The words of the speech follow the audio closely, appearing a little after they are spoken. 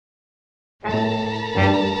If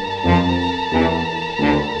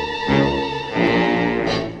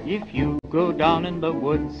you go down in the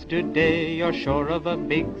woods today, you're sure of a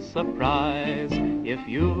big surprise. If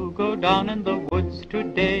you go down in the woods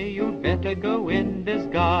today, you'd better go in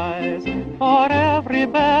disguise. For every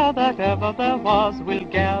bear that ever there was will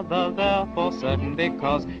gather there for certain,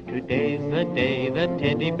 because today's the day the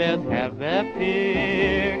teddy bears have their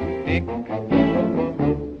picnic.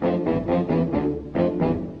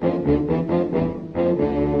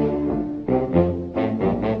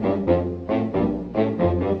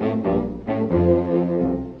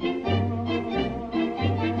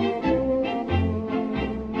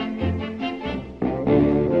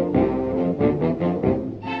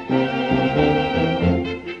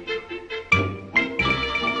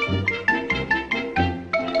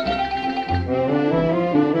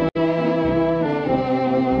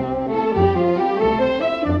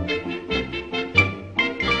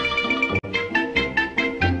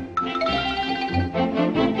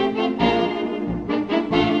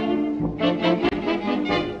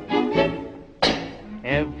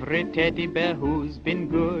 Every teddy bear who's been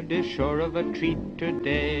good is sure of a treat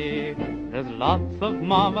today. There's lots of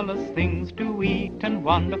marvelous things to eat and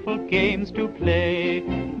wonderful games to play.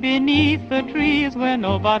 Beneath the trees where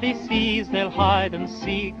nobody sees, they'll hide and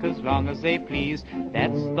seek as long as they please.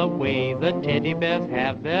 That's the way the teddy bears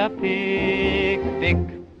have their picnic.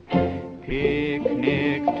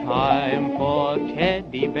 Picnic time for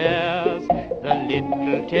teddy bears. The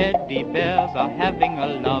little teddy bears are having a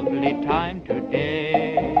lovely time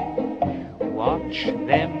today. Watch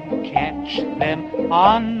them, catch them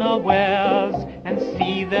unawares, and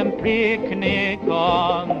see them picnic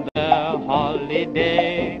on their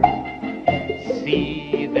holiday.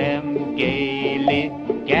 See them gaily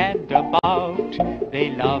gad about.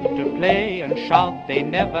 They love to play and shout, they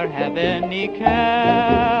never have any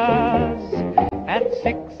cares. At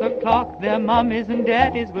 6 o'clock their mummies and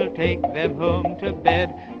daddies will take them home to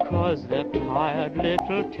bed, 'cause they're tired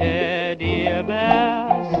little teddy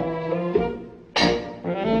bears.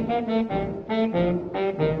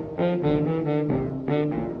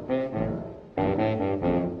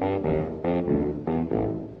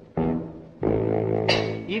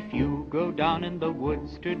 If you go down in the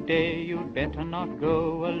woods today, you'd better not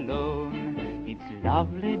go alone. It's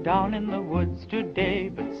lovely down in the woods today,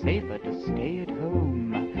 but safer to stay at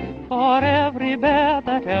home. For every bear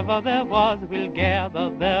that ever there was will gather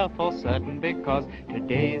there for certain, because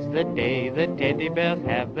today's the day the teddy bears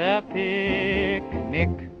have their picnic.